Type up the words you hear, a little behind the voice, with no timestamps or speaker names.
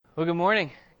Well, good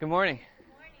morning. Good morning.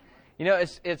 You know,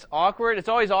 it's awkward. It's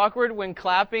always awkward when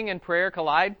clapping and prayer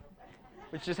collide,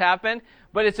 which just happened.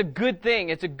 But it's a good thing.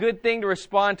 It's a good thing to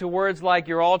respond to words like,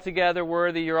 you're altogether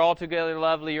worthy, you're altogether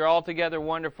lovely, you're altogether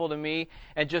wonderful to me,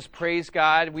 and just praise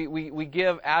God. We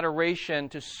give adoration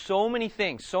to so many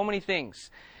things, so many things.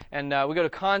 And we go to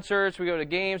concerts, we go to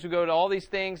games, we go to all these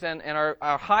things, and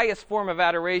our highest form of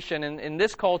adoration in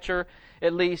this culture,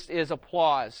 at least, is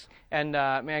applause. And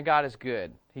man, God is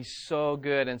good. He's so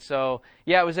good. And so,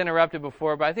 yeah, it was interrupted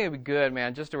before, but I think it would be good,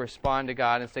 man, just to respond to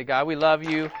God and say, God, we love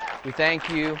you. We thank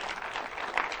you.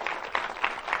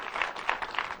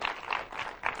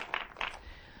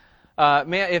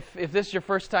 Man, if this is your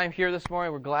first time here this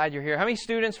morning, we're glad you're here. How many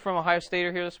students from Ohio State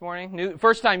are here this morning?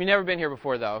 First time. You've never been here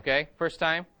before, though, okay? First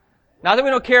time? Not that we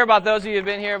don't care about those of you who've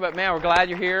been here, but man, we're glad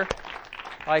you're here.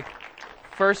 Like,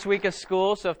 first week of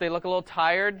school, so if they look a little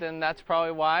tired, then that's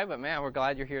probably why. But man, we're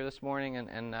glad you're here this morning,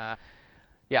 and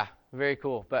yeah, very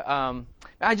cool. But I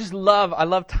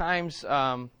love times.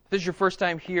 If this is your first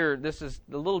time here, this is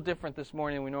a little different this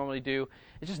morning than we normally do.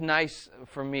 It's just nice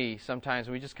for me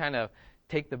sometimes. We just kind of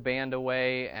take the band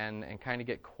away and kind of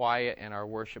get quiet in our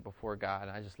worship before God.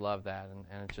 And I just love that.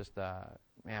 And it's just,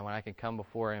 man, when I can come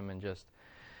before Him and just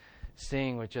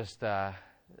sing with just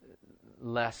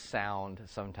less sound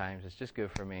sometimes, it's just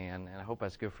good for me, and I hope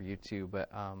that's good for you too.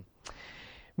 But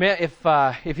man, if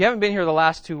you haven't been here the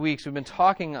last 2 weeks, we've been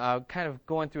talking, kind of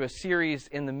going through a series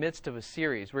in the midst of a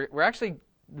series. We're actually,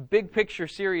 the big picture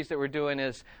series that we're doing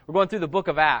is we're going through the book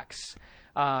of Acts.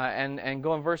 And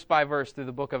going verse by verse through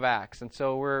the book of Acts. And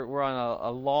so we're on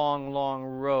a long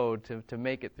road to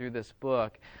make it through this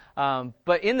book.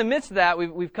 But in the midst of that,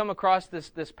 we've come across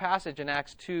this passage in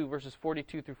Acts 2, verses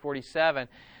 42 through 47.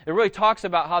 It really talks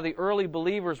about how the early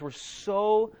believers were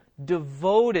so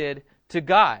devoted to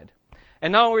God.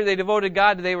 And not only were they devoted to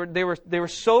God, they were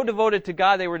so devoted to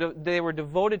God, they were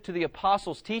devoted to the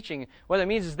apostles' teaching. What that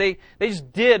means is they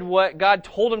just did what God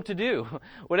told them to do.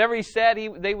 Whatever He said,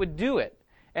 they would do it.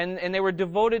 And they were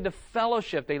devoted to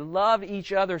fellowship. They loved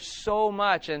each other so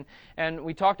much. And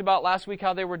we talked about last week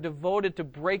how they were devoted to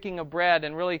breaking of bread.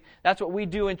 And really, that's what we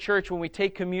do in church when we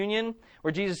take communion,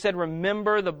 where Jesus said,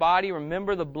 remember the body,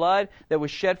 remember the blood that was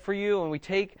shed for you. And we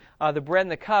take the bread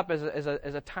and the cup as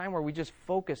a time where we just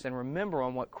focus and remember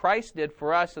on what Christ did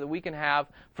for us so that we can have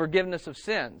forgiveness of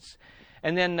sins.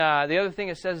 And then the other thing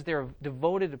it says, they're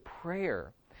devoted to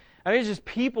prayer. I mean, it's just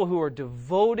people who are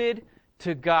devoted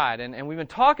to God, and we've been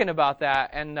talking about that,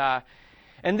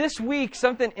 and this week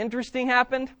something interesting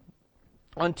happened.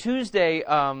 On Tuesday,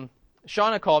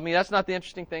 Shauna called me. That's not the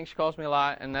interesting thing. She calls me a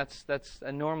lot, and that's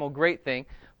a normal great thing.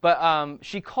 But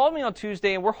she called me on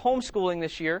Tuesday, and we're homeschooling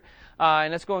this year,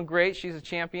 and it's going great. She's a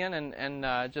champion,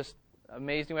 and just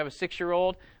amazing. We have a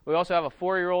 6-year-old. We also have a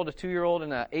 4-year-old, a 2-year-old,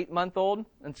 and an 8-month-old.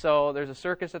 And so there's a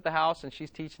circus at the house, and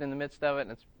she's teaching in the midst of it,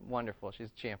 and it's wonderful.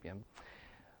 She's a champion.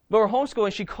 But we're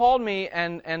homeschooling. She called me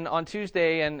and on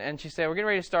Tuesday, and she said, we're getting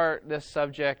ready to start this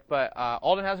subject, but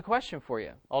Alden has a question for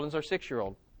you. Alden's our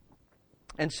 6-year-old.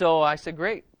 And so I said,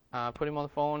 great. Put him on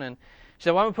the phone, and she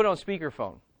said, well, I'm going to put it on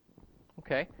speakerphone.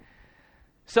 Okay.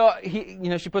 So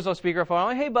she puts on speakerphone. I'm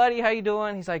like, hey, buddy, how you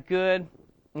doing? He's like, good. And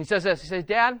he says this. He says,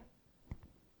 Dad,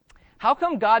 how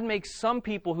come God makes some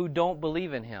people who don't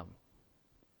believe in Him?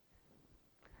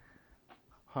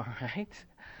 All right.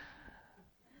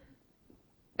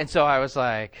 And so I was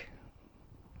like,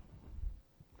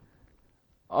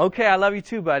 okay, I love you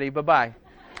too, buddy. Bye-bye.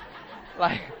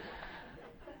 Like,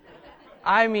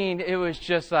 I mean, it was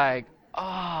just like,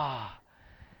 ah.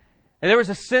 And there was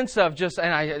a sense of just,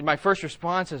 and my first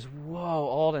response is, whoa,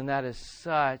 Alden, that is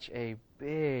such a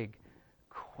big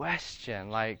question.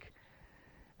 Like,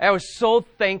 I was so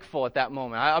thankful at that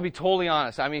moment. I'll be totally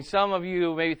honest. I mean, some of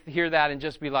you maybe hear that and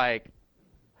just be like,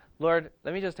 Lord,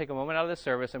 let me just take a moment out of this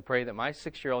service and pray that my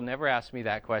 6-year-old never asked me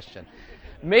that question.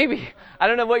 Maybe, I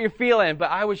don't know what you're feeling, but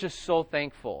I was just so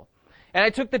thankful. And I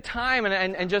took the time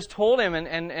and just told him,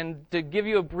 and to give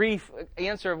you a brief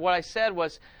answer of what I said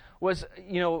was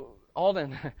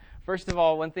Alden, first of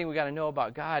all, one thing we got to know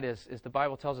about God is the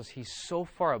Bible tells us He's so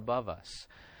far above us.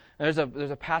 And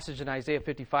there's a passage in Isaiah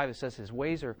 55 that says His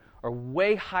ways are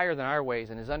way higher than our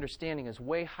ways, and His understanding is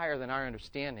way higher than our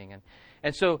understanding.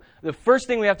 And so the first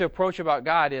thing we have to approach about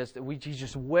God is that He's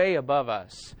just way above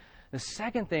us. The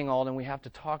second thing, Alden, we have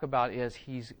to talk about is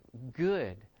He's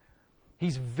good.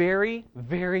 He's very,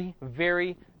 very,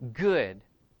 very good.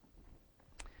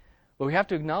 But we have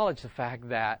to acknowledge the fact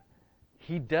that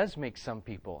He does make some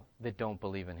people that don't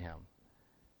believe in Him.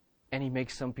 And He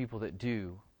makes some people that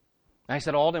do. And I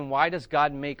said, Alden, why does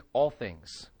God make all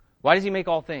things? Why does He make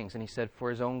all things? And he said, for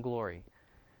His own glory.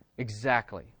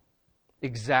 Exactly.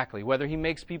 Exactly. Whether He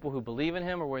makes people who believe in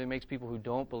Him or whether He makes people who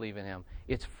don't believe in Him,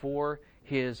 it's for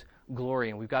His glory.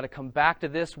 And we've got to come back to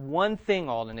this one thing,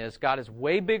 Alden, is God is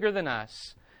way bigger than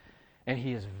us, and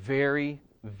He is very,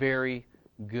 very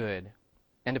good.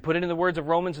 And to put it in the words of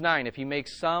Romans 9, if He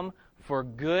makes some for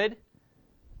good,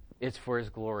 it's for His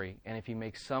glory. And if He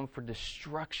makes some for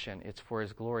destruction, it's for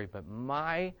His glory. But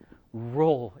my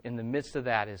role in the midst of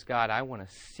that is, God, I want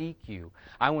to seek You.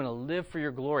 I want to live for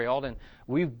Your glory. Alden,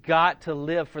 we've got to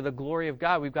live for the glory of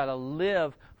God. We've got to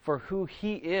live for who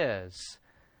He is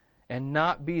and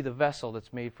not be the vessel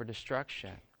that's made for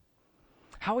destruction.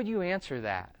 How would you answer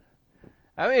that?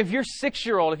 I mean, if you're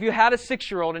 6-year-old, if you had a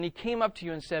 6-year-old and he came up to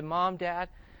you and said, Mom, Dad,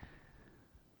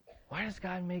 why does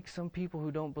God make some people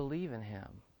who don't believe in Him?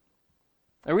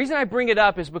 The reason I bring it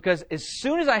up is because as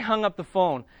soon as I hung up the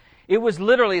phone, it was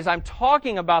literally, as I'm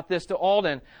talking about this to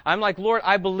Alden, I'm like, Lord,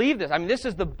 I believe this. I mean, this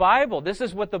is the Bible. This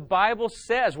is what the Bible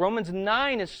says. Romans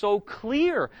 9 is so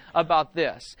clear about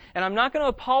this. And I'm not going to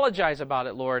apologize about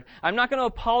it, Lord. I'm not going to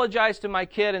apologize to my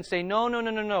kid and say,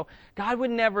 no. God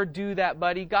would never do that,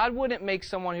 buddy. God wouldn't make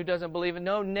someone who doesn't believe it.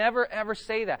 No, never, ever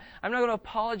say that. I'm not going to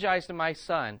apologize to my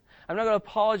son. I'm not going to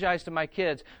apologize to my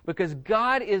kids because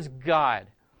God is God.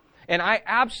 And I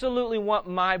absolutely want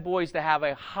my boys to have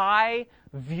a high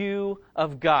view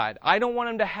of God. I don't want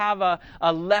them to have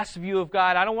a less view of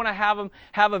God. I don't want to have them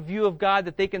have a view of God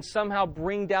that they can somehow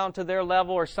bring down to their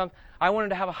level or something. I want them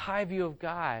to have a high view of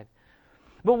God.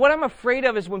 But what I'm afraid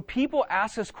of is when people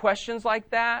ask us questions like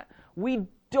that, we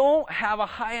don't have a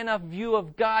high enough view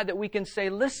of God that we can say,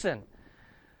 listen,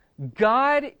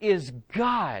 God is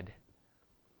God,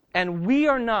 and we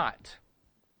are not.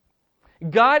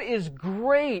 God is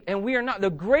great, and we are not. The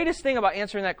greatest thing about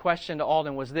answering that question to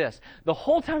Alden was this. The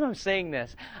whole time I'm saying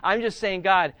this, I'm just saying,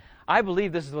 God, I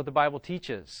believe this is what the Bible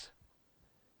teaches.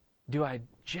 Do I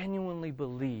genuinely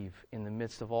believe in the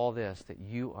midst of all this that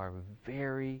You are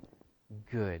very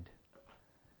good?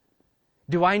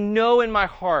 Do I know in my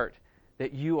heart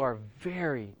that You are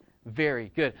very,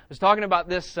 very good? I was talking about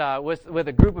this with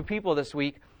a group of people this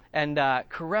week, and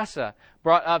Caressa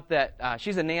brought up that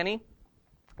she's a nanny.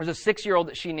 There's a 6-year-old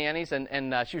that she nannies,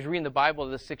 and she was reading the Bible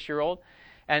to this 6-year-old.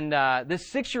 And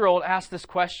this 6-year-old asked this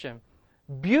question.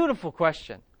 Beautiful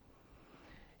question.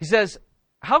 He says,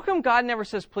 how come God never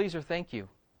says please or thank you?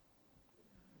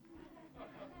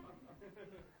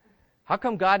 How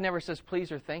come God never says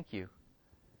please or thank you?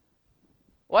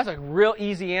 Well, that's a real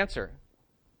easy answer.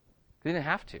 He didn't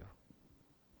have to.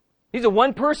 He's the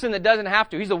one person that doesn't have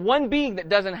to. He's the one being that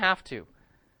doesn't have to.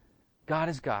 God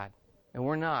is God, and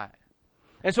we're not.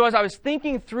 And so as I was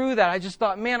thinking through that, I just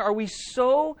thought, man, are we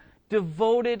so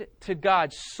devoted to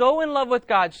God, so in love with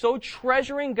God, so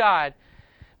treasuring God,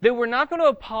 that we're not going to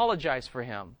apologize for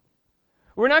Him?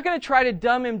 We're not going to try to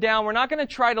dumb Him down. We're not going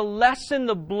to try to lessen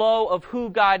the blow of who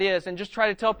God is and just try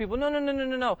to tell people,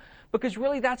 no. Because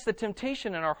really that's the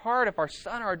temptation in our heart. If our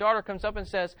son or our daughter comes up and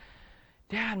says,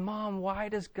 Dad, Mom, why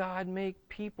does God make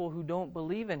people who don't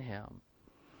believe in Him?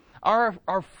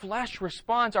 Our flesh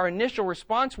response, our initial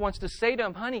response wants to say to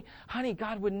him, honey,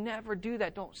 God would never do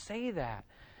that. Don't say that.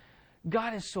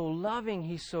 God is so loving.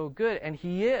 He's so good. And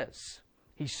He is.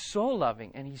 He's so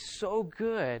loving and He's so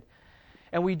good.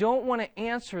 And we don't want to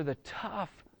answer the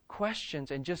tough questions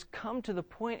and just come to the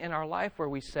point in our life where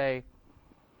we say,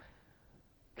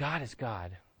 God is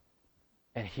God.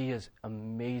 And He is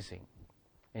amazing.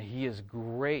 And He is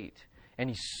great. And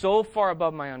He's so far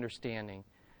above my understanding.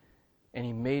 And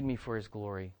He made me for His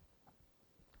glory.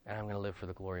 And I'm going to live for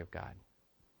the glory of God.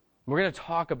 We're going to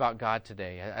talk about God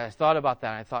today. I thought about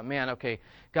that. And I thought, man, okay,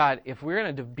 God, if we're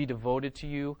going to be devoted to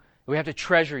You, we have to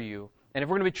treasure You. And if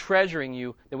we're going to be treasuring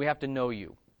You, then we have to know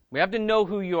You. We have to know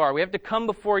who You are. We have to come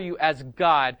before You as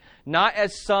God, not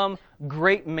as some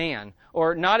great man,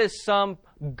 or not as some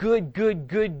good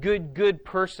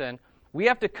person. We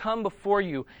have to come before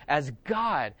You as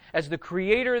God, as the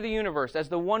creator of the universe, as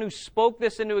the one who spoke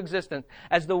this into existence,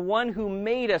 as the one who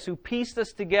made us, who pieced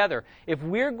us together. If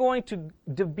we're going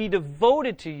to be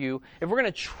devoted to You, if we're going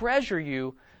to treasure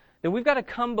You, then we've got to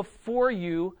come before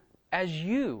You as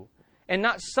You. And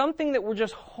not something that we're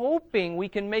just hoping we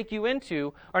can make You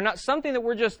into, or not something that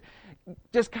we're just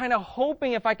kind of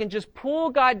hoping if I can just pull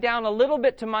God down a little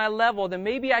bit to my level, then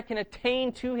maybe I can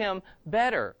attain to Him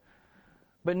better.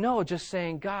 But no, just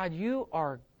saying, God, You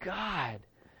are God.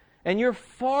 And You're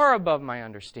far above my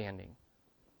understanding.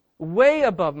 Way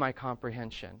above my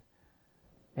comprehension.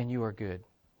 And You are good.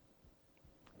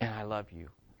 And I love You.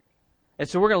 And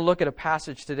so we're going to look at a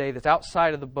passage today that's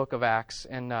outside of the book of Acts.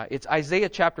 And it's Isaiah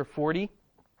chapter 40.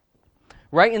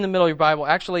 Right in the middle of your Bible.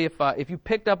 Actually, if you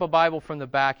picked up a Bible from the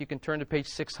back, you can turn to page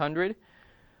 600.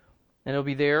 And it'll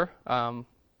be there.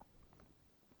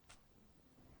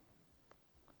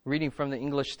 Reading from the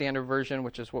English Standard Version,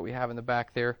 which is what we have in the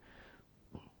back there.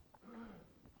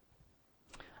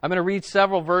 I'm going to read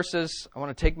several verses. I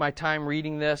want to take my time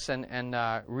reading this and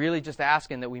really just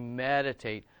asking that we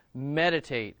meditate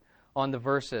on the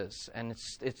verses. And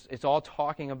it's all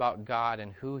talking about God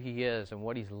and who He is and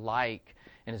what He's like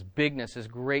and His bigness, His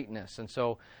greatness. And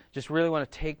so just really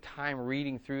want to take time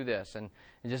reading through this and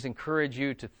just encourage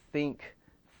you to think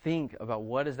about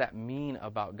what does that mean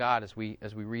about God as we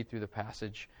read through the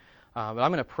passage. But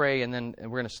I'm going to pray, and then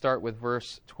we're going to start with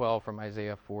verse 12 from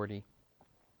Isaiah 40.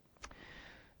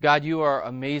 God, you are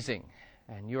amazing,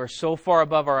 and you are so far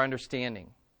above our understanding.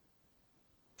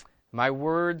 My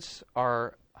words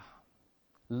are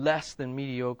less than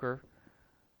mediocre.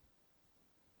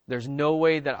 There's no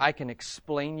way that I can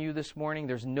explain you this morning.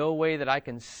 There's no way that I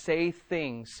can say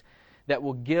things that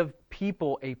will give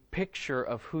people a picture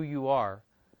of who you are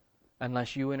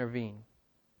unless you intervene.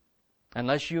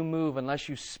 Unless you move, unless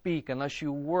you speak, unless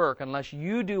you work, unless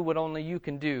you do what only you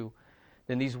can do,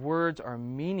 then these words are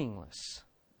meaningless.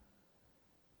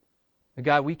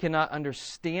 God, we cannot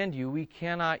understand you. We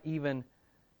cannot even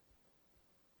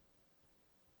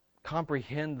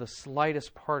comprehend the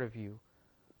slightest part of you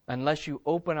unless you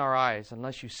open our eyes,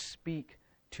 unless you speak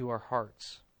to our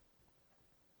hearts.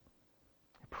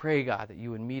 I pray, God, that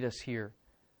you would meet us here.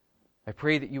 I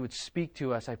pray that you would speak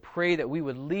to us. I pray that we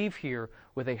would leave here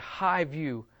with a high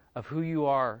view of who you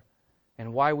are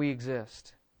and why we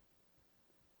exist.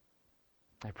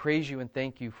 I praise you and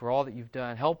thank you for all that you've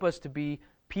done. Help us to be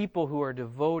people who are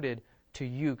devoted to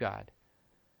you, God.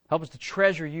 Help us to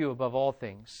treasure you above all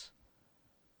things.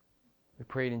 We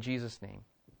pray it in Jesus' name.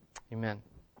 Amen.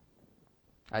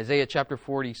 Isaiah chapter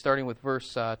 40, starting with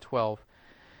verse 12.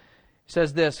 It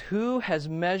says this, "Who has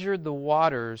measured the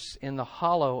waters in the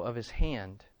hollow of his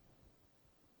hand,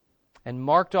 and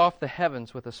marked off the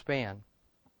heavens with a span,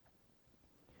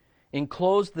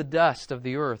 enclosed the dust of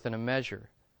the earth in a measure,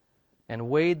 and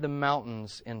weighed the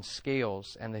mountains in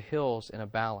scales and the hills in a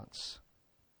balance?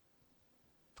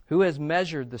 Who has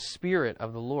measured the Spirit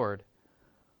of the Lord?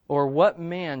 Or what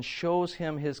man shows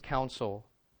him his counsel?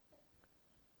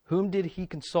 Whom did he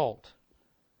consult?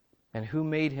 And who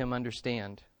made him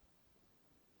understand?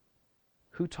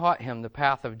 Who taught him the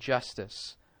path of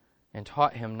justice, and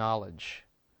taught him knowledge,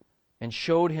 and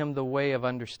showed him the way of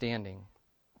understanding?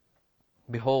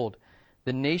 Behold,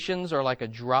 the nations are like a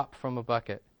drop from a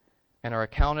bucket, and are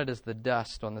accounted as the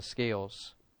dust on the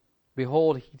scales.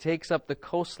 Behold, he takes up the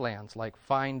coastlands like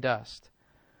fine dust.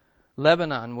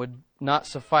 Lebanon would not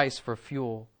suffice for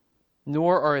fuel,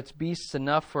 nor are its beasts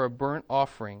enough for a burnt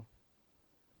offering.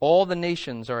 All the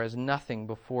nations are as nothing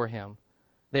before him.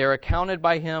 They are accounted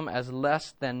by him as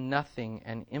less than nothing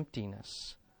and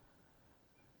emptiness.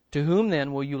 To whom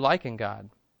then will you liken God?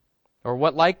 Or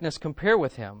what likeness compare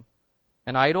with him?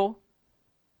 An idol?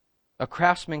 A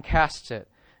craftsman casts it,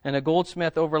 and a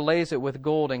goldsmith overlays it with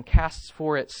gold and casts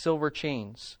for it silver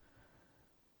chains.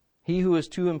 He who is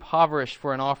too impoverished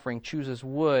for an offering chooses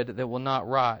wood that will not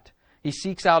rot. He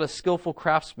seeks out a skillful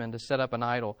craftsman to set up an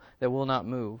idol that will not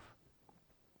move.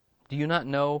 Do you not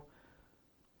know?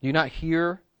 Do you not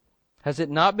hear? Has it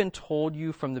not been told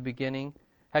you from the beginning?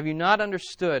 Have you not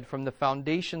understood from the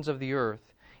foundations of the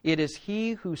earth? It is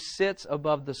he who sits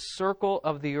above the circle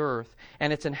of the earth,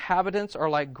 and its inhabitants are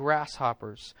like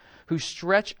grasshoppers, who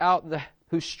stretches out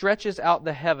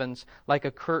the heavens like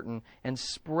a curtain and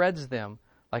spreads them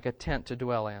like a tent to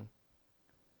dwell in,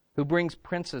 who brings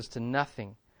princes to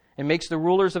nothing and makes the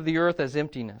rulers of the earth as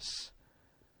emptiness.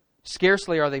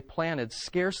 Scarcely are they planted,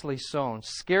 scarcely sown,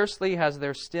 scarcely has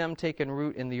their stem taken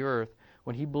root in the earth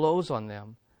when he blows on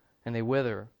them and they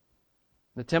wither.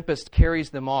 The tempest carries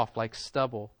them off like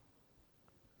stubble.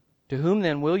 To whom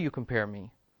then will you compare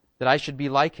me, that I should be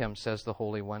like him, says the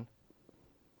Holy One?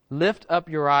 Lift up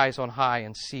your eyes on high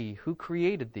and see who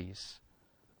created these.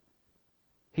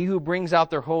 He who brings out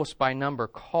their hosts by number,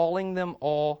 calling them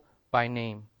all by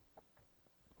name.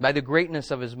 By the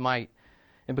greatness of his might,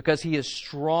 and because he is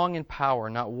strong in power,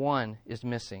 not one is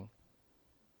missing.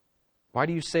 Why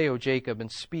do you say, O Jacob,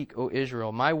 and speak, O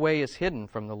Israel, my way is hidden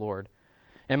from the Lord,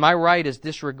 and my right is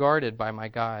disregarded by my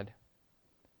God?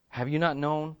 Have you not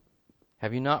known?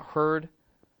 Have you not heard?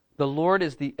 The Lord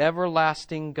is the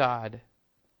everlasting God,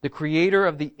 the creator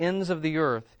of the ends of the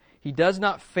earth. He does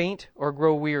not faint or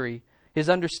grow weary. His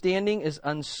understanding is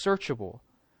unsearchable.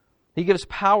 He gives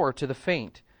power to the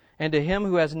faint, and to him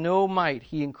who has no might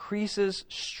he increases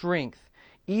strength.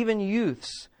 Even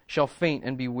youths shall faint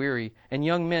and be weary, and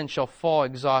young men shall fall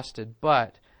exhausted.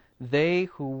 But they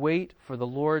who wait for the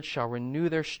Lord shall renew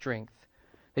their strength.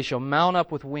 They shall mount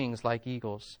up with wings like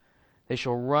eagles. They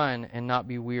shall run and not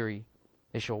be weary.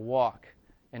 They shall walk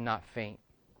and not faint.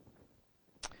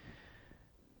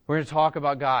 We're going to talk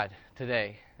about God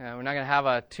today. We're not going to have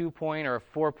a 2-point or a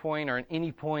 4-point or an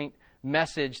any point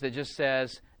message that just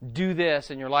says, do this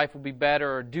and your life will be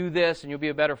better, or do this and you'll be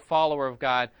a better follower of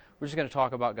God. We're just going to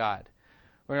talk about God.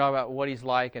 We're going to talk about what He's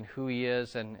like and who He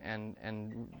is,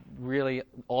 and really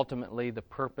ultimately the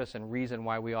purpose and reason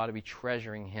why we ought to be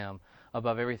treasuring Him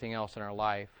above everything else in our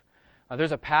life.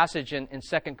 There's a passage in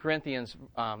 2 Corinthians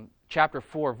chapter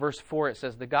 4, verse 4. It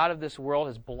says, the God of this world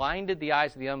has blinded the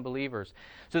eyes of the unbelievers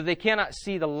so that they cannot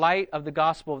see the light of the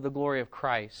gospel of the glory of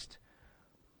Christ.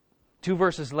 2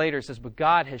 verses later it says, but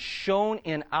God has shown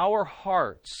in our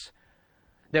hearts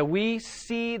that we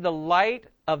see the light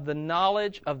of the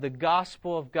knowledge of the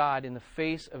gospel of God in the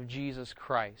face of Jesus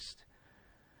Christ.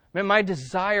 Man, my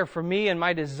desire for me and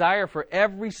my desire for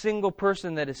every single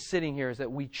person that is sitting here is that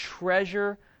we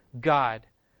treasure God,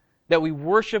 that we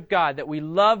worship God, that we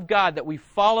love God, that we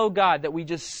follow God, that we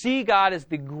just see God as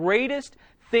the greatest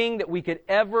thing that we could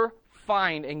ever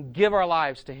find and give our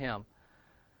lives to Him.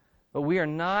 But we are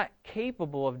not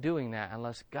capable of doing that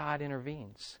unless God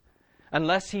intervenes.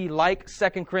 Unless He, like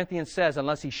 2 Corinthians says,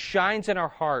 unless He shines in our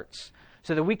hearts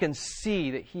so that we can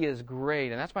see that He is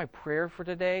great. And that's my prayer for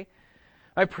today.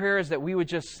 My prayer is that we would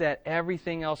just set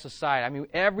everything else aside. I mean,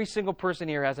 every single person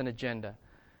here has an agenda.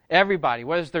 Everybody,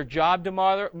 whether it's their job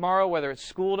tomorrow, whether it's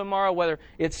school tomorrow, whether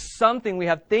it's something, we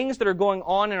have things that are going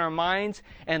on in our minds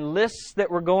and lists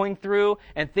that we're going through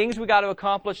and things we got to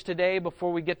accomplish today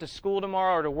before we get to school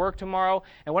tomorrow or to work tomorrow.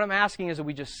 And what I'm asking is that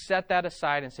we just set that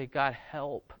aside and say, God,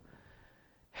 help.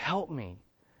 Help me.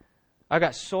 I've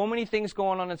got so many things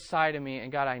going on inside of me,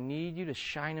 and God, I need You to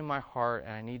shine in my heart,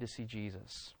 and I need to see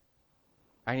Jesus.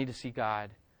 I need to see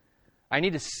God. I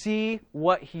need to see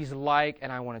what He's like,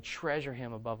 and I want to treasure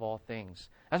Him above all things.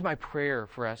 That's my prayer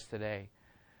for us today.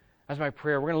 That's my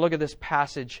prayer. We're going to look at this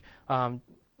passage and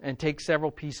take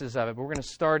several pieces of it, but we're going to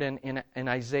start in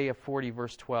Isaiah 40,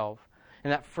 verse 12.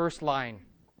 In that first line,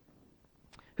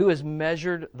 who has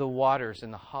measured the waters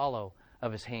in the hollow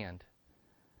of His hand?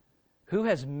 Who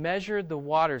has measured the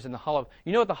waters in the hollow?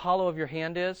 You know what the hollow of your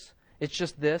hand is? It's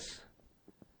just this.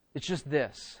 It's just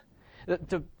this.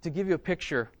 To give you a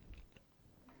picture,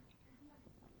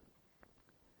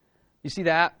 you see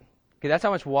that? Okay, that's how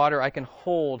much water I can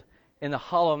hold in the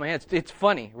hollow of my hand. It's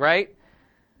funny, right?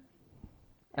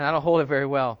 And I don't hold it very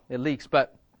well. It leaks.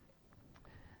 But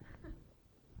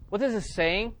what this is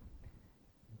saying,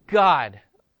 God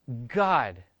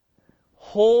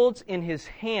holds in His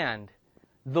hand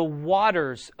the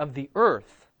waters of the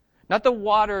earth, not the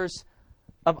waters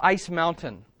of Ice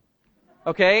Mountain,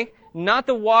 okay? Not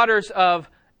the waters of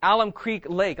Alum Creek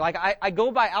Lake. Like I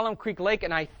go by Alum Creek Lake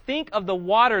and I think of the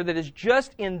water that is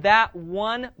just in that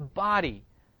one body.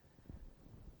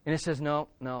 And it says, no,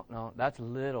 that's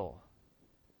little.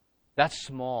 That's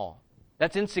small.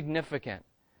 That's insignificant.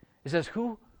 It says,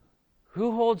 who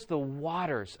holds the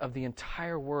waters of the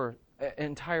entire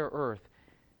earth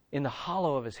in the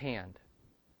hollow of His hand?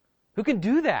 Who can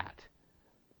do that?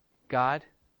 God.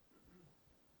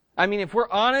 I mean, if we're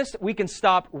honest, we can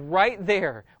stop right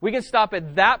there. We can stop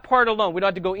at that part alone. We don't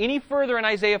have to go any further in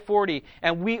Isaiah 40.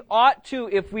 And we ought to,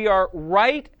 if we are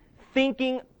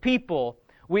right-thinking people,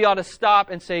 we ought to stop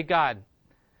and say, God,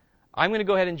 I'm going to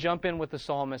go ahead and jump in with the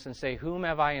psalmist and say, whom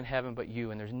have I in heaven but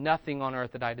You? And there's nothing on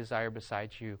earth that I desire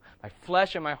besides You. My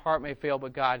flesh and my heart may fail,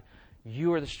 but God,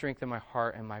 You are the strength of my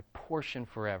heart and my portion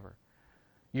forever.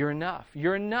 You're enough.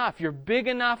 You're enough. You're big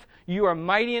enough. You are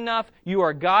mighty enough. You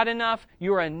are God enough.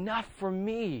 You are enough for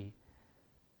me.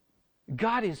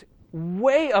 God is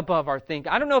way above our thinking.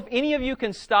 I don't know if any of you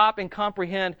can stop and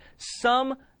comprehend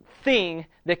something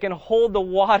that can hold the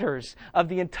waters of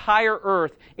the entire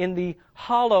earth in the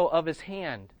hollow of His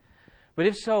hand. But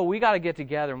if so, we got to get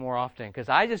together more often, because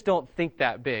I just don't think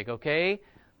that big, okay?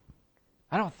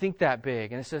 I don't think that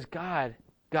big. And it says, God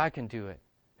can do it.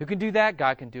 Who can do that?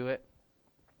 God can do it.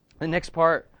 The next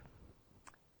part,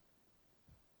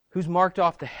 who's marked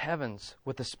off the heavens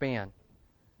with a span?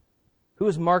 Who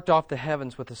has marked off the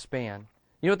heavens with a span?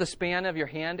 You know what the span of your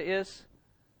hand is?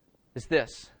 It's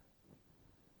this.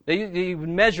 You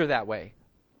measure that way.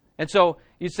 And so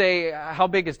you say, how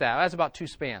big is that? That's about 2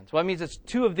 spans. Well, that means it's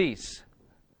 2 of these.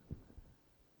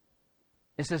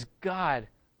 It says God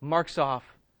marks off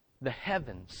the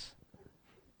heavens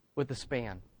with the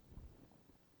span.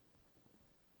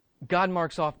 God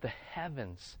marks off the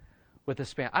heavens with a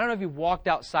span. I don't know if you've walked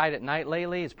outside at night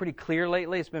lately. It's pretty clear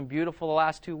lately. It's been beautiful the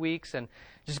last 2 weeks. And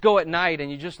just go at night and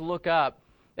you just look up.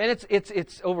 And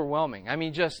it's overwhelming. I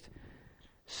mean, just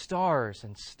stars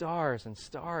and stars and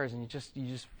stars, and you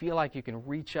just feel like you can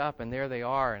reach up, and there they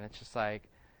are, and it's just like,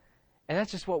 and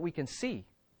that's just what we can see.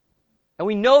 And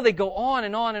we know they go on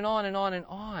and on and on and on and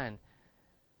on.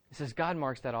 It says God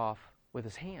marks that off with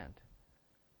His hand.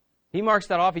 He marks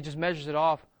that off. He just measures it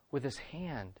off with His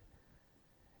hand.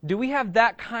 Do we have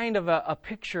that kind of a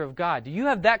picture of God? Do you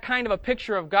have that kind of a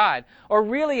picture of God? Or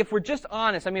really, if we're just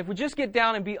honest, if we just get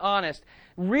down and be honest,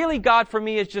 really God for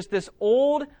me is just this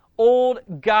old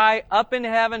guy up in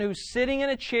heaven who's sitting in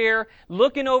a chair,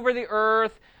 looking over the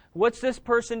earth. What's this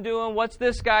person doing? What's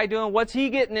this guy doing? What's he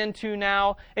getting into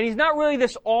now? And He's not really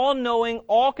this all-knowing,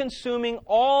 all-consuming,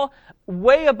 all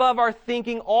way above our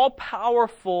thinking,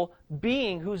 all-powerful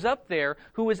being who's up there,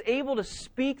 who is able to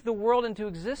speak the world into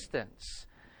existence.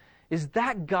 Is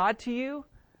that God to you?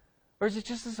 Or is it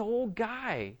just this old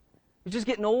guy who's just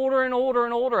getting older and older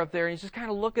and older up there, and he's just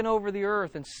kind of looking over the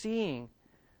earth and seeing?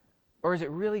 Or is it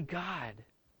really God?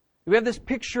 We have this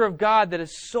picture of God that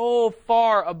is so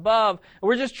far above, and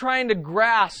we're just trying to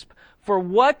grasp for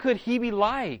what could He be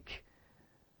like?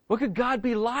 What could God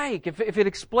be like? If it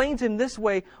explains Him this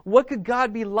way, what could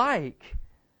God be like?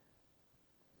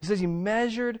 He says He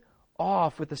measured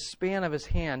off with the span of His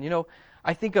hand.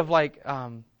 I think of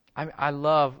I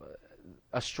love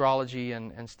astrology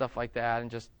and stuff like that,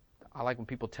 and I like when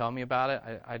people tell me about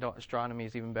it. Astronomy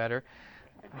is even better.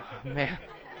 Oh, man.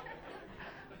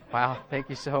 Wow, thank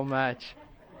you so much.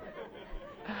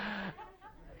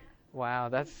 Wow,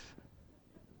 that's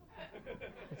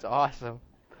awesome.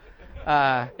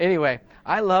 Anyway,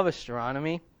 I love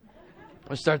astronomy.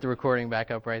 Let's start the recording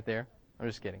back up right there. I'm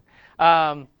just kidding.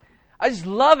 I just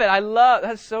love it.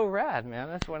 That's so rad, man.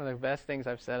 That's one of the best things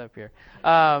I've said up here.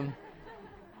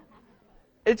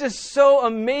 It's just so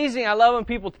amazing. I love when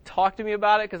people talk to me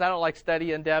about it because I don't like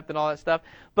study in depth and all that stuff.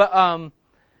 But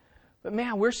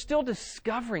man, we're still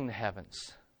discovering the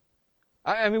heavens.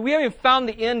 We haven't even found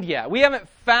the end yet. We haven't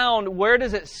found where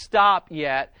does it stop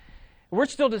yet. We're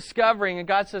still discovering, and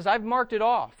God says, I've marked it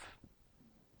off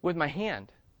with my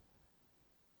hand.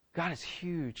 God is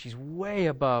huge. He's way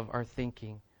above our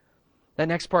thinking. That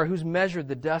next part, who's measured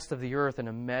the dust of the earth in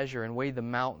a measure and weighed the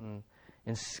mountain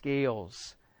in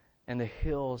scales and the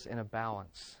hills in a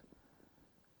balance.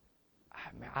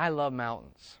 I love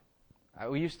mountains.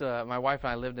 My wife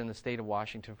and I lived in the state of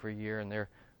Washington for a year, and they're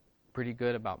pretty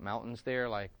good about mountains there,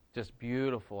 just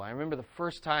beautiful. I remember the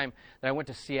first time that I went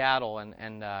to Seattle, and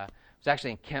it was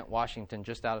actually in Kent, Washington,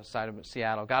 just outside of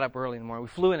Seattle. Got up early in the morning. We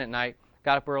flew in at night,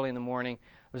 got up early in the morning.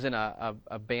 I was in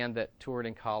a band that toured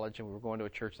in college, and we were going to a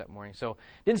church that morning. So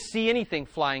didn't see anything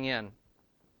flying in.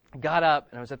 Got up,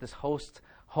 and I was at this host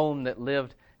home that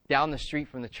lived down the street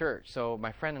from the church. So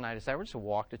my friend and I decided we're just going to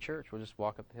walk to church. We'll just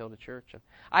walk up the hill to church. And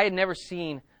I had never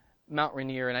seen Mount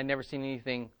Rainier, and I'd never seen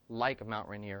anything like Mount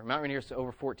Rainier. Mount Rainier is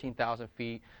over 14,000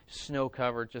 feet,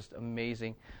 snow-covered, just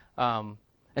amazing. And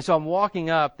so I'm walking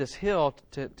up this hill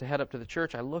to head up to the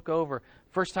church. I look over.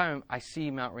 First time I see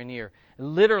Mount Rainier, it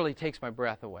literally takes my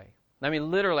breath away.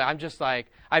 Literally, I'm just like,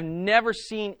 I've never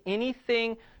seen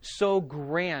anything so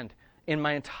grand in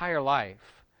my entire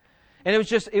life. And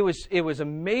it was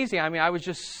amazing. I was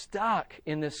just stuck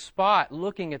in this spot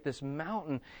looking at this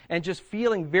mountain and just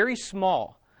feeling very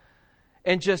small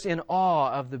and just in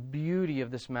awe of the beauty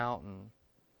of this mountain.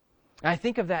 And I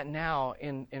think of that now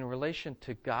in relation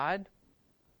to God,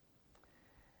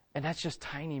 and that's just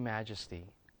tiny majesty.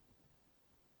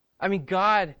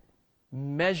 God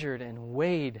measured and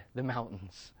weighed the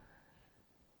mountains.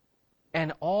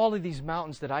 And all of these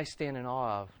mountains that I stand in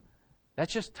awe of,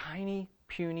 that's just tiny,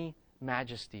 puny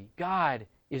majesty. God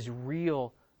is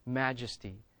real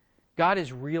majesty. God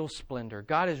is real splendor.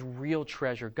 God is real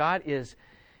treasure.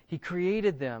 He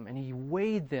created them and He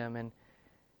weighed them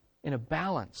in a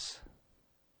balance.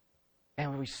 And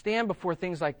when we stand before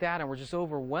things like that and we're just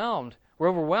overwhelmed, we're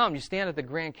overwhelmed. You stand at the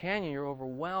Grand Canyon, you're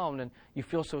overwhelmed and you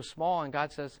feel so small, and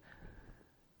God says,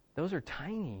 those are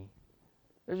tiny.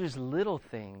 They're just little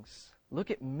things. Look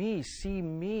at me, see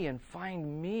me, and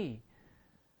find me.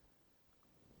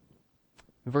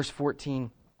 Verse 13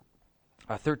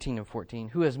 and 14.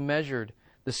 Who has measured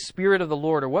the Spirit of the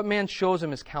Lord, or what man shows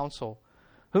Him His counsel?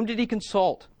 Whom did He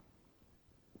consult?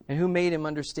 And who made Him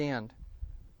understand?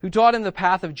 Who taught Him the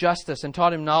path of justice and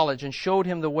taught Him knowledge and showed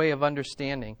Him the way of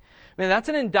understanding? That's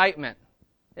an indictment.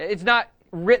 It's not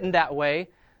written that way,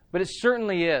 but it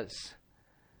certainly is.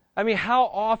 How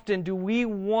often do we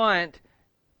want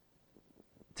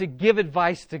to give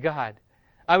advice to God?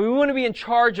 We want to be in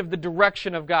charge of the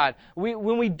direction of God.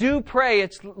 When we do pray,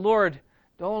 it's, Lord,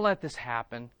 don't let this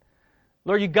happen.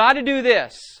 Lord, you got to do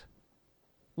this.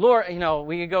 Lord,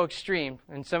 we can go extreme.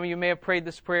 And some of you may have prayed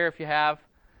this prayer. If you have,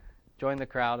 Join the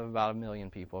crowd of about 1 million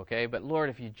people, okay? But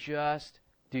Lord, if you just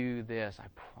do this,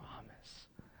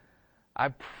 I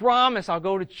promise I'll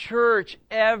go to church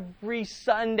every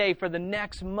Sunday for the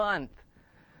next month.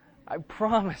 I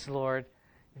promise, Lord,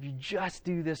 if you just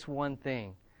do this one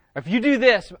thing. Or if you do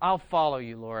this, I'll follow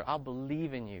you, Lord. I'll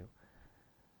believe in you.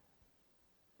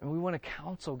 And we want to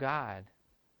counsel God.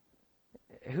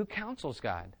 Who counsels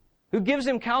God? Who gives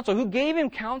him counsel? Who gave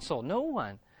him counsel? No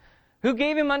one. Who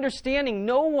gave him understanding?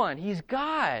 No one. He's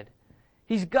God.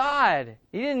 He's God.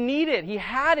 He didn't need it. He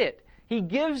had it. He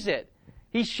gives it.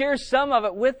 He shares some of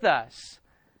it with us.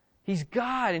 He's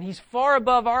God, and He's far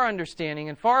above our understanding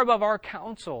and far above our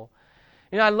counsel.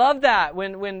 You know, I love that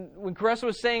when Caressa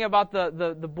was saying about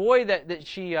the boy that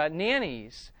she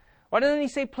nannies. Why doesn't He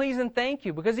say please and thank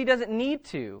you? Because He doesn't need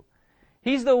to.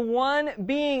 He's the one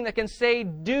being that can say,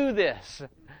 do this.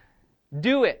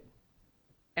 Do it.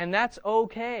 And that's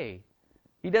okay.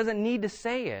 He doesn't need to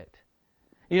say it.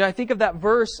 You know, I think of that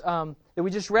verse that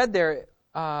we just read there.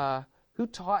 Who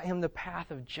taught him the path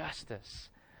of justice?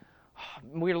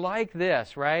 We're like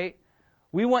this, right?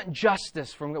 We want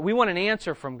justice from God. We want an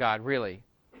answer from God, really.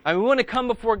 I mean, we want to come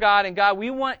before God, and God,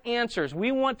 we want answers.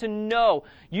 We want to know.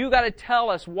 You got to tell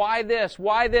us why this,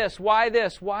 why this, why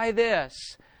this, why this.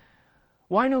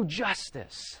 Why no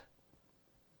justice?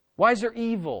 Why is there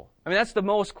evil? I mean, that's the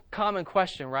most common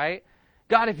question, right?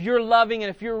 God, if you're loving and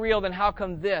if you're real, then how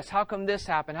come this? How come this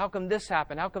happened? How come this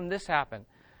happened? How come this happened?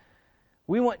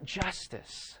 We want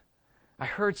justice. I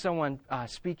heard someone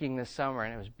speaking this summer,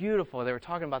 and it was beautiful. They were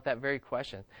talking about that very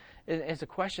question. It's a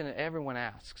question that everyone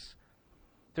asks.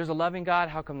 There's a loving God.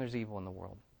 How come there's evil in the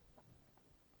world?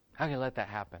 How can you let that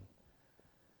happen?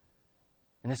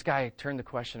 And this guy turned the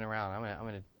question around. I'm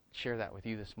going to share that with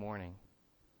you this morning.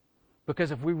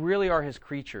 Because if we really are His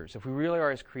creatures, if we really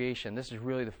are His creation, this is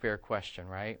really the fair question,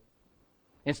 right?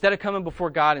 Instead of coming before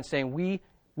God and saying, we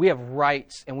have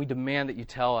rights and we demand that you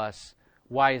tell us,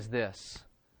 why is this?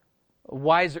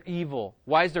 Why is there evil?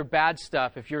 Why is there bad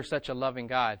stuff if you're such a loving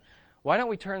God? Why don't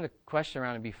we turn the question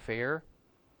around and be fair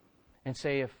and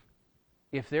say,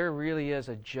 if there really is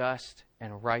a just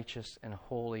and righteous and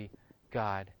holy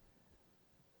God,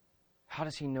 how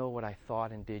does He know what I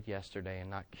thought and did yesterday and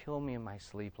not kill me in my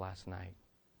sleep last night?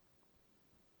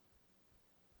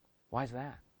 Why is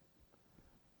that?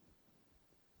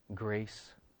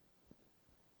 Grace.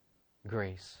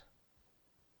 Grace.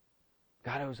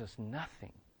 God owes us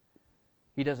nothing.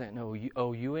 He doesn't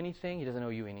owe you anything. He doesn't owe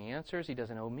you any answers. He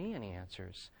doesn't owe me any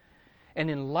answers.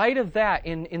 And in light of that,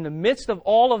 in the midst of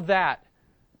all of that,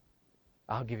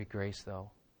 I'll give you grace, though.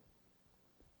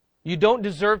 You don't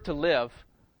deserve to live,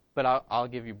 but I'll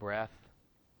give you breath.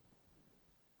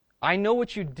 I know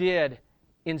what you did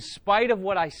in spite of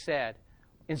what I said,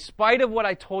 in spite of what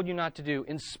I told you not to do,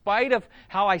 in spite of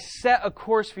how I set a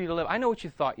course for you to live. I know what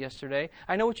you thought yesterday.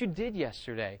 I know what you did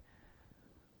yesterday.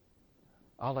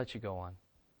 I'll let you go on.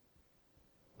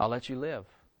 I'll let you live.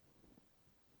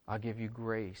 I'll give you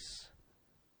grace.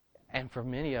 And for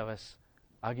many of us,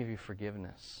 I'll give you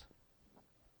forgiveness.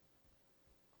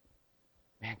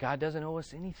 Man, God doesn't owe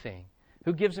us anything.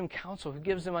 Who gives Him counsel? Who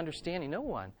gives Him understanding? No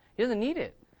one. He doesn't need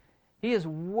it. He is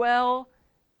well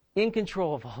in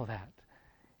control of all that.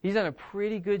 He's done a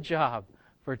pretty good job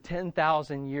for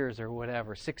 10,000 years or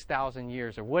whatever, 6,000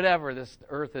 years or whatever this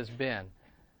earth has been.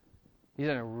 He's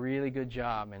done a really good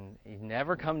job, and He's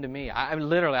never come to me. I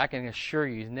can assure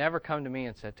you, He's never come to me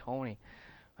and said, Tony,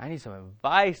 I need some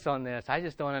advice on this. I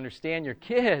just don't understand your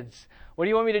kids. What do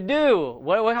you want me to do?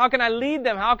 How can I lead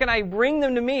them? How can I bring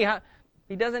them to me?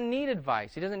 He doesn't need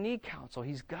advice. He doesn't need counsel.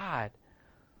 He's God.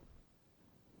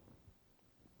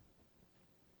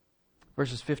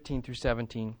 Verses 15 through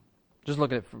 17. Just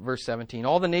look at verse 17.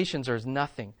 All the nations are as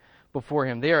nothing before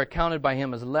Him. They are accounted by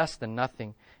Him as less than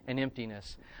nothing and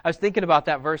emptiness. I was thinking about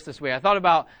that verse this way. I thought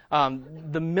about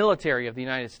the military of the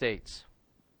United States.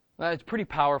 It's pretty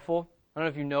powerful. I don't know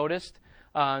if you noticed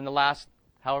in the last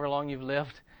however long you've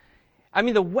lived. I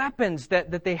mean, the weapons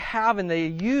that they have and they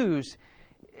use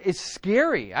is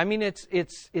scary. I mean,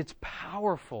 it's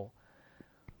powerful.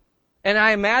 And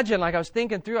I imagine, like I was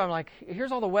thinking through, I'm like,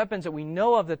 here's all the weapons that we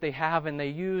know of that they have and they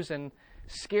use, and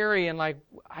scary. And like,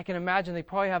 I can imagine they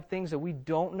probably have things that we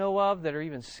don't know of that are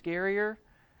even scarier.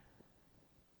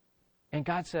 And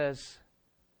God says,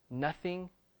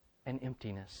 nothing and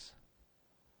emptiness.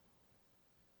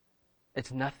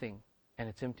 It's nothing and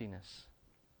it's emptiness.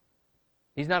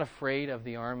 He's not afraid of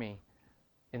the army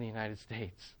in the United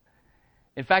States.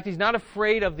 In fact, He's not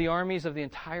afraid of the armies of the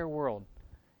entire world.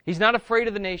 He's not afraid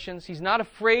of the nations. He's not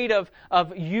afraid of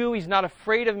you. He's not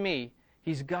afraid of me.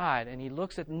 He's God, and He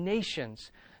looks at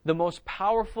nations the most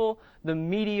powerful, the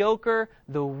mediocre,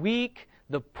 the weak,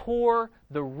 the poor,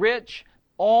 the rich,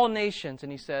 all nations.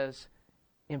 And he says,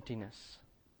 emptiness,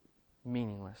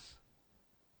 meaningless,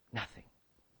 nothing.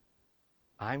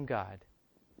 I'm God,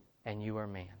 and you are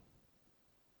man.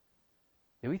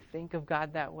 Do we think of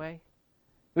God that way?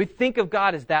 Do we think of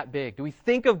God as that big? Do we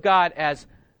think of God as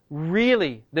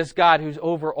really this God who's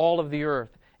over all of the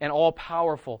earth and all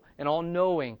powerful and all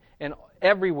knowing and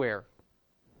everywhere?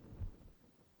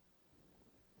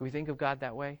 Do we think of God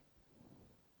that way?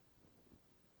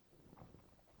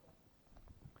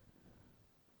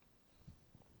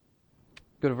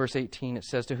 Go to verse 18. It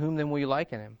says, to whom then will you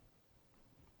liken him?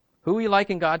 Who will you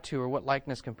liken God to, or what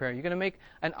likeness compare? Are you going to make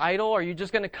an idol? Or are you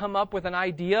just going to come up with an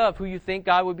idea of who you think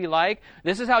God would be like?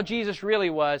 This is how Jesus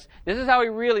really was. This is how he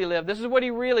really lived. This is what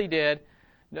he really did.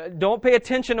 Don't pay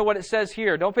attention to what it says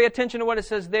here. Don't pay attention to what it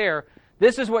says there.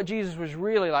 This is what Jesus was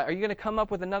really like. Are you going to come up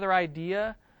with another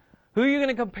idea? Who are you going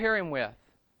to compare him with?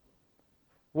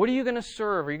 What are you going to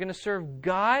serve? Are you going to serve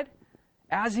God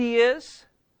as he is?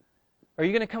 Or are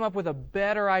you going to come up with a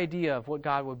better idea of what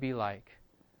God would be like?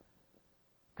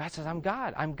 God says, I'm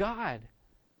God. I'm God.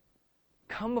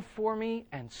 Come before me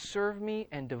and serve me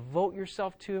and devote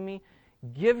yourself to me.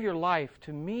 Give your life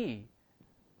to me.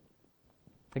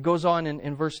 It goes on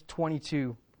in verse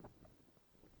 22.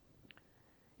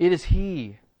 It is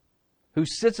he who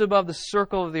sits above the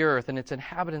circle of the earth, and its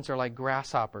inhabitants are like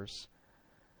grasshoppers,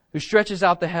 who stretches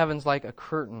out the heavens like a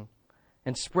curtain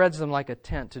and spreads them like a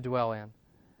tent to dwell in,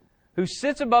 who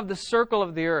sits above the circle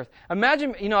of the earth.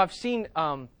 Imagine, I've seen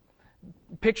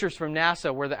pictures from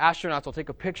NASA where the astronauts will take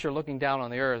a picture looking down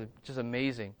on the earth, which is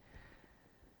amazing.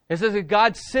 It says that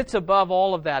God sits above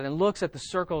all of that and looks at the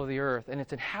circle of the earth, and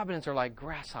its inhabitants are like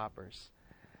grasshoppers.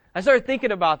 I started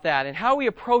thinking about that and how we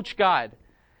approach God,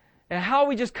 and how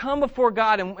we just come before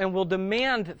God and we'll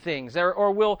demand things,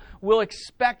 or we'll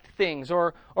expect things,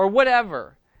 or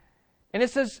whatever. And it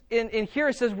says in here,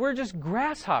 it says we're just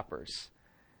grasshoppers.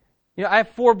 I have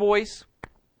 4 boys.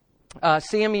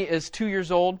 Sammy is 2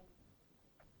 years old.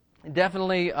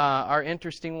 Definitely our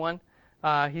interesting one.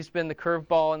 He's been the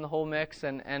curveball in the whole mix.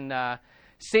 And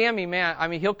Sammy,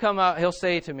 man, he'll come out, he'll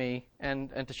say to me and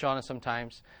to Shauna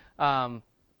sometimes,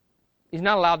 he's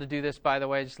not allowed to do this, by the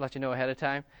way, just to let you know ahead of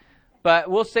time.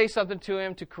 But we'll say something to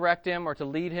him to correct him or to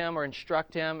lead him or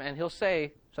instruct him, and he'll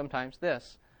say sometimes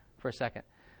this for a second.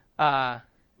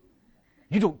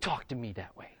 You don't talk to me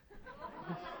that way.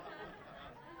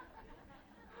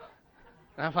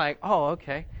 And I'm like, oh,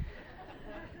 okay.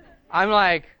 I'm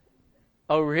like,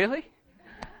 oh, really?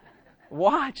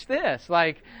 Watch this.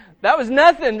 Like, that was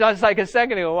nothing just like a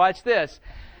second ago. Watch this.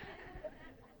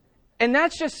 And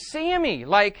that's just Sammy.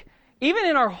 Like, even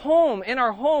in our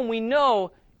home, we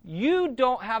know you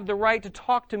don't have the right to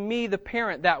talk to me, the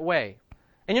parent, that way.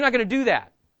 And you're not going to do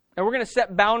that. And we're going to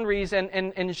set boundaries and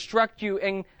instruct you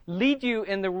and lead you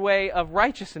in the way of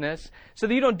righteousness so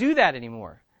that you don't do that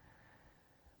anymore.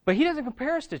 But he doesn't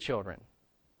compare us to children.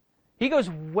 He goes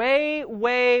way,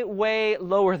 way, way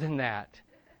lower than that.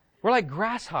 We're like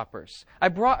grasshoppers. I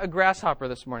brought a grasshopper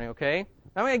this morning, okay?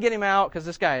 I'm going to get him out because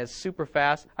this guy is super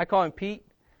fast. I call him Pete.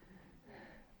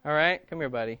 All right? Come here,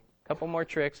 buddy. Couple more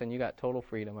tricks and you got total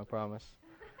freedom, I promise.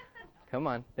 Come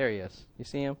on. There he is. You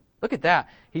see him? Look at that.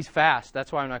 He's fast.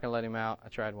 That's why I'm not going to let him out. I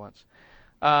tried once.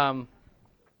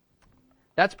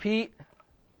 That's Pete.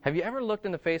 Have you ever looked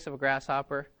in the face of a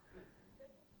grasshopper?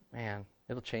 Man,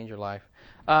 it'll change your life.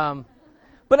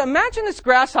 But imagine this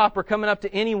grasshopper coming up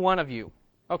to any one of you.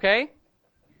 Okay?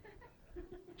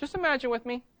 Just imagine with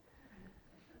me.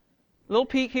 Little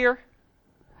Pete here.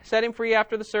 Set him free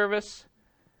after the service.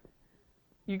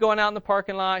 You going out in the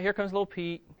parking lot. Here comes little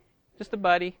Pete. Just a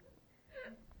buddy.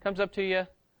 Comes up to you.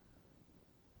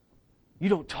 You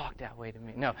don't talk that way to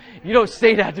me. No, you don't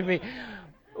say that to me.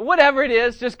 Whatever it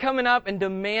is, just coming up and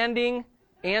demanding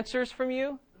answers from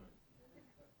you.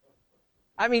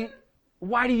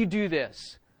 Why do you do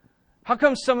this? How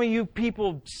come some of you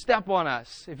people step on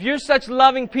us? If you're such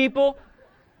loving people,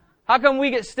 how come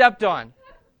we get stepped on?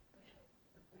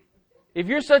 If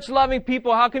you're such loving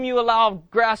people, how come you allow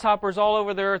grasshoppers all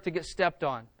over the earth to get stepped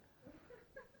on?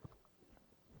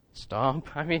 Stomp.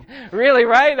 Really,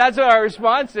 right? That's what our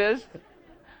response is.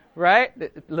 Right?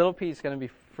 Little Pete's going to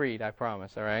be freed, I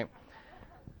promise, all right?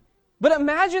 But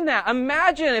imagine that.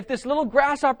 Imagine if this little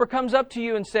grasshopper comes up to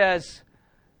you and says,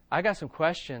 I got some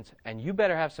questions, and you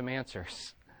better have some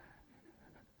answers.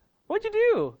 What'd you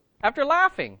do after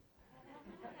laughing?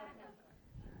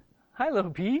 Hi,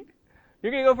 little Pete.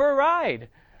 You're going to go for a ride.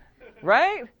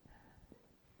 Right?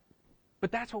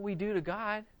 But that's what we do to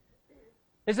God.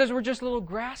 It says we're just little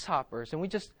grasshoppers,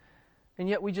 and And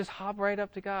yet we just hop right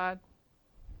up to God.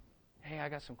 Hey, I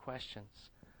got some questions.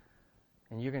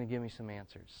 And you're going to give me some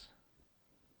answers.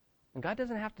 And God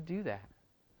doesn't have to do that.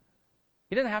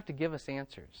 He doesn't have to give us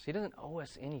answers. He doesn't owe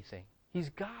us anything.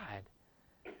 He's God.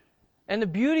 And the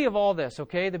beauty of all this,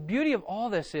 okay, the beauty of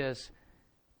all this is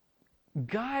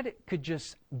God could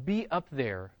just be up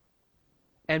there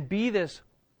and be this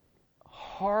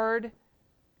hard,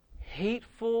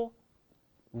 hateful,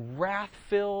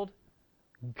 wrath-filled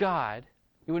God.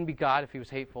 He wouldn't be God if He was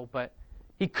hateful, but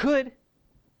He could.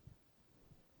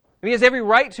 He has every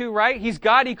right to, right? He's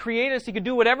God. He created us. He could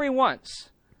do whatever He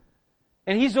wants.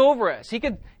 And He's over us. He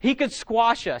could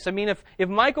squash us. I mean, if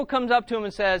Michael comes up to him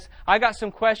and says, I got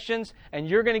some questions, and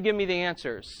you're going to give me the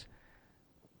answers.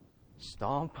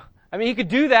 Stomp. I mean, He could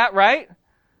do that, right?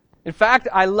 In fact,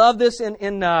 I love this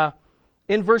in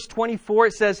verse 24.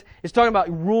 It says, it's talking about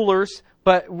rulers,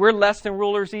 but we're less than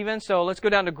rulers even. So let's go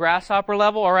down to grasshopper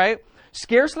level, all right?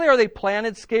 Scarcely are they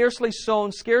planted, scarcely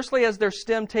sown, scarcely has their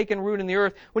stem taken root in the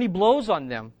earth, when He blows on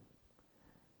them,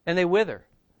 and they wither.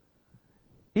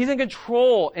 He's in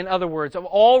control, in other words, of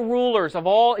all rulers,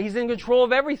 He's in control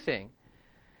of everything.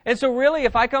 And so really,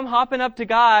 if I come hopping up to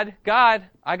God,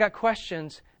 I got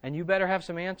questions, and you better have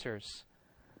some answers.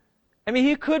 I mean,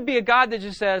 He could be a God that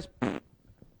just says,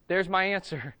 there's my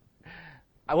answer.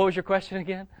 What was your question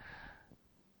again?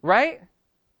 Right?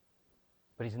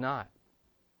 But He's not.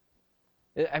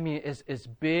 I mean, as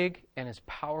big and as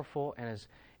powerful and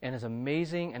as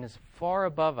amazing and as far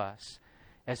above us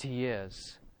as He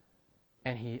is,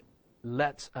 and He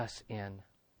lets us in.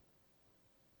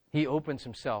 He opens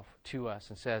Himself to us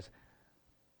and says,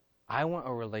 I want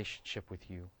a relationship with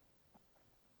you.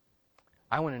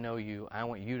 I want to know you. I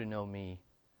want you to know me.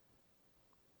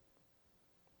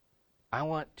 I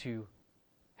want to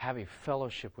have a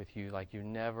fellowship with you like you've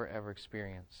never, ever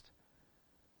experienced.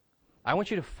 I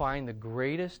want you to find the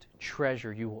greatest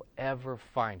treasure you will ever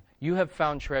find. You have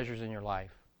found treasures in your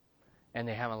life, and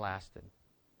they haven't lasted.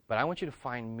 But I want you to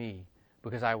find me,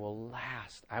 because I will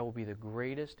last. I will be the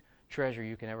greatest treasure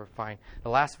you can ever find. The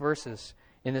last verses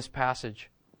in this passage,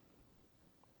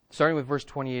 starting with verse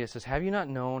 28, it says, Have you not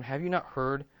known, have you not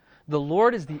heard? The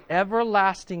Lord is the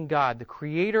everlasting God, the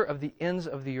creator of the ends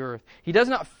of the earth. He does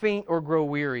not faint or grow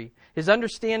weary. His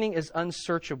understanding is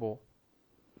unsearchable.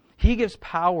 He gives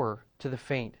power to the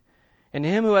faint, and to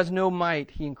him who has no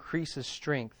might, He increases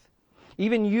strength.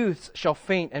 Even youths shall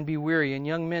faint and be weary, and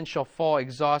young men shall fall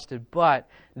exhausted. But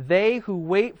they who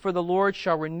wait for the Lord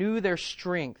shall renew their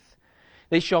strength.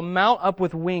 They shall mount up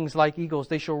with wings like eagles.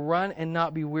 They shall run and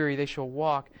not be weary. They shall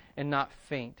walk and not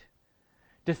faint.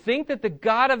 To think that the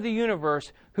God of the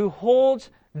universe, who holds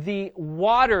the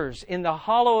waters in the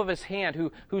hollow of His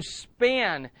hand, whose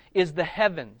span is the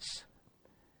heavens,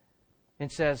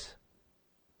 and says,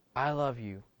 I love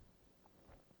you,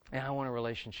 and I want a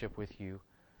relationship with you.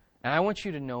 And I want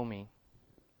you to know me.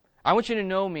 I want you to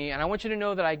know me, and I want you to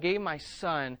know that I gave my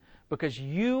Son because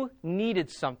you needed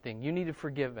something. You needed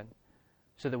forgiven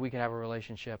so that we could have a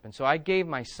relationship. And so I gave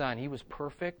my Son. He was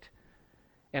perfect,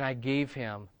 and I gave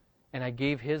Him, and I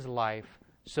gave His life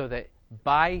so that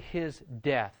by His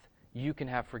death you can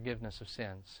have forgiveness of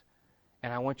sins.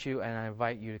 And I want you, and I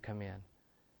invite you to come in,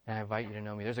 and I invite you to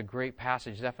know me. There's a great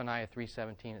passage, Zephaniah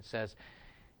 3:17. It says,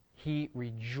 He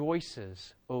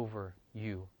rejoices over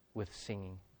you with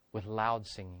singing, with loud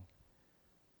singing.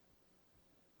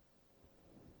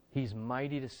 He's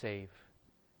mighty to save.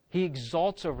 He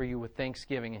exalts over you with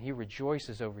thanksgiving, and He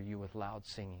rejoices over you with loud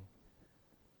singing.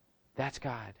 That's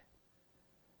God.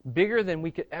 Bigger than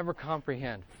we could ever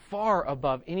comprehend, far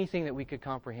above anything that we could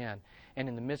comprehend. And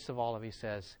in the midst of all of it, He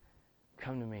says,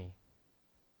 come to me.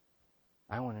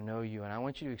 I want to know you, and I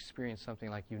want you to experience something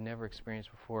like you've never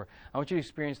experienced before. I want you to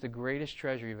experience the greatest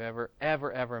treasure you've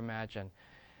ever imagined.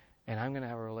 And I'm going to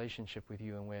have a relationship with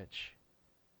you in which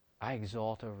I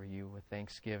exalt over you with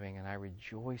thanksgiving, and I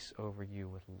rejoice over you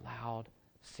with loud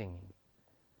singing.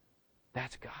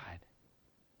 That's God.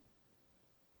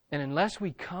 And unless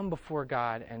we come before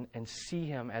God and see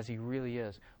Him as He really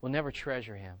is, we'll never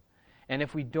treasure Him. And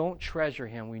if we don't treasure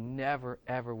Him, we never,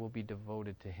 ever will be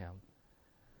devoted to Him.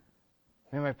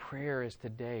 And my prayer is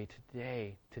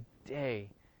today,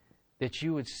 that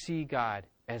you would see God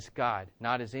as God,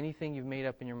 not as anything you've made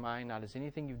up in your mind, not as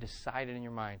anything you've decided in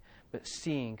your mind, but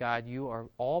seeing, God, you are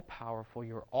all-powerful,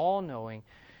 you're all-knowing,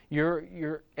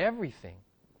 you're everything.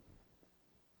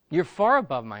 You're far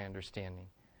above my understanding.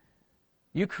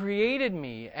 You created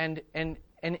me, and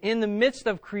in the midst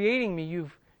of creating me,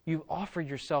 you've offered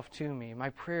yourself to me.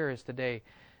 My prayer is today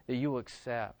that you will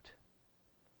accept.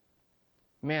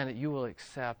 Man, that you will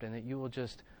accept and that you will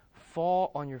just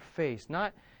fall on your face.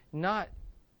 Not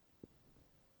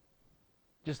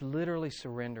just literally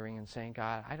surrendering and saying,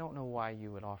 God, I don't know why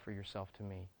you would offer yourself to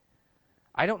me.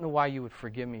 I don't know why you would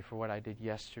forgive me for what I did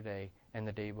yesterday and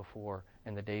the day before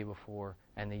and the day before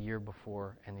and the year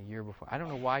before and the year before. I don't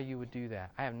know why you would do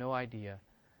that. I have no idea.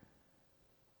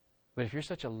 But if you're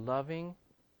such a loving,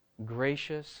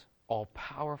 gracious,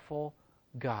 all-powerful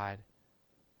God,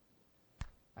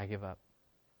 I give up.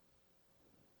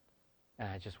 And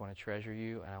I just want to treasure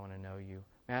you, and I want to know you.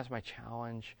 Man, that's my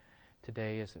challenge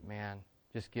today is that, man,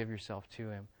 just give yourself to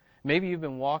Him. Maybe you've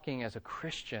been walking as a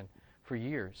Christian for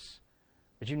years,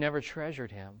 but you never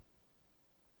treasured Him.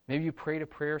 Maybe you prayed a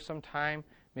prayer sometime.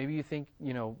 Maybe you think,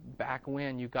 back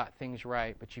when you got things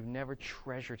right, but you've never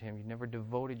treasured Him. You've never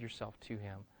devoted yourself to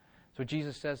Him. That's what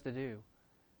Jesus says to do.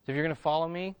 So if you're going to follow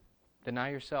me, deny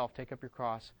yourself, take up your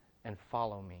cross, and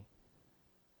follow me.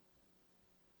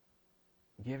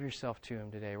 Give yourself to Him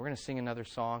today. We're going to sing another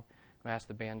song. I'm going to ask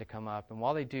the band to come up. And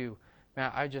while they do,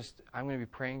 man, I'm going to be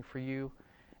praying for you.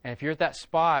 And if you're at that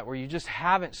spot where you just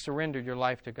haven't surrendered your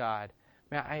life to God,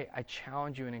 man, I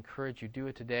challenge you and encourage you, do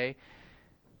it today.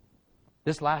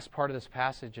 This last part of this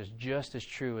passage is just as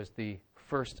true as the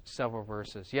first several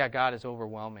verses. Yeah, God is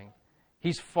overwhelming.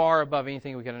 He's far above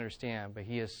anything we can understand, but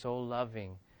He is so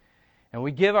loving. And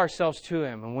we give ourselves to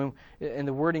Him. And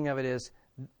the wording of it is,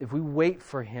 if we wait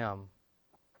for Him,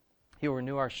 He will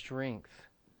renew our strength.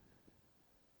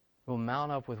 We'll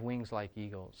mount up with wings like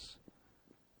eagles.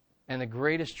 And the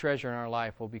greatest treasure in our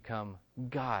life will become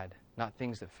God, not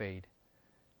things that fade,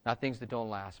 not things that don't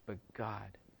last, but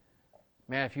God.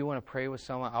 Man, if you want to pray with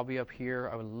someone, I'll be up here.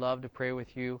 I would love to pray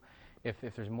with you. If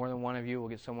there's more than one of you, we'll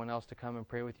get someone else to come and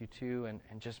pray with you too. And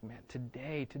just, man,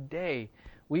 today,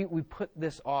 we put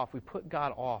this off. We put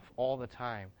God off all the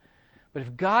time. But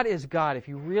if God is God, if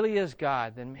He really is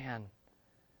God, then, man,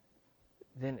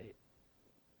 then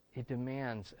it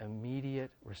demands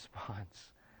immediate response.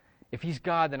 If He's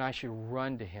God, then I should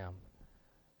run to Him.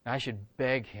 I should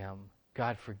beg Him,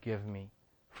 God, forgive me.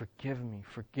 Forgive me.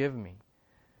 Forgive me.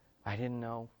 I didn't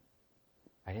know.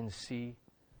 I didn't see.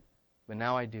 But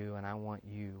now I do, and I want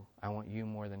you. I want you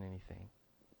more than anything.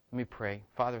 Let me pray.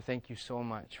 Father, thank you so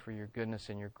much for your goodness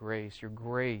and your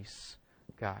grace,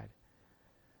 God,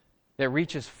 that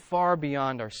reaches far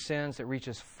beyond our sins, that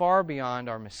reaches far beyond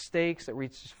our mistakes, that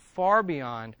reaches far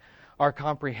beyond our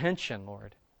comprehension,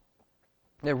 Lord,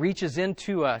 that reaches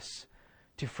into us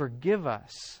to forgive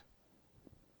us.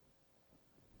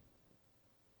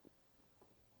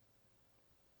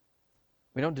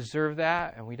 We don't deserve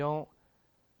that, and we've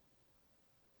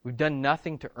done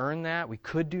nothing to earn that. We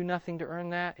could do nothing to earn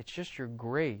that. It's just your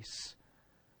grace.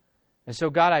 And so,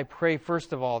 God, I pray,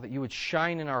 first of all, that you would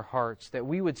shine in our hearts, that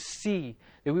we would see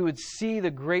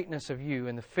the greatness of you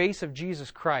in the face of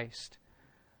Jesus Christ,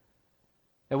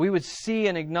 that we would see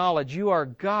and acknowledge you are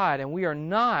God and we are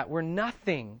not. We're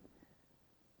nothing.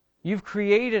 You've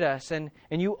created us and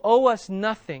you owe us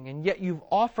nothing, and yet you've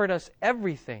offered us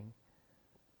everything.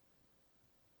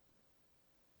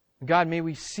 God, may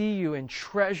we see you and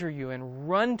treasure you and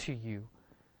run to you,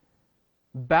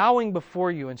 bowing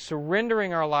before you and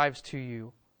surrendering our lives to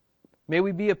you. May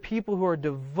we be a people who are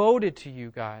devoted to you,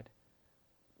 God.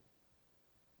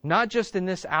 Not just in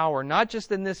this hour, not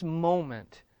just in this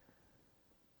moment,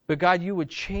 but God, you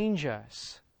would change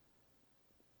us,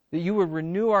 that you would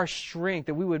renew our strength,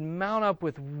 that we would mount up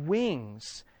with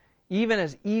wings, even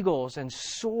as eagles, and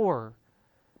soar.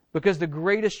 Because the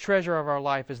greatest treasure of our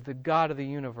life is the God of the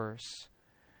universe.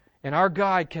 And our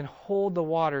God can hold the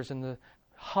waters in the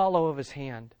hollow of His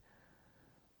hand.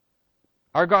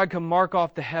 Our God can mark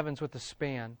off the heavens with a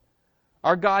span.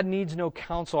 Our God needs no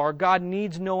counsel. Our God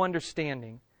needs no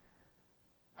understanding.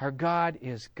 Our God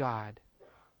is God.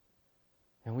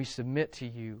 And we submit to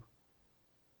you.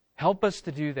 Help us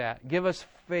to do that. Give us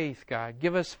faith, God.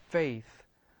 Give us faith.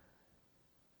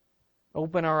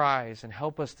 Open our eyes and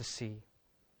help us to see.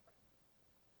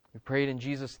 We pray it in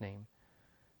Jesus' name.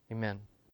 Amen.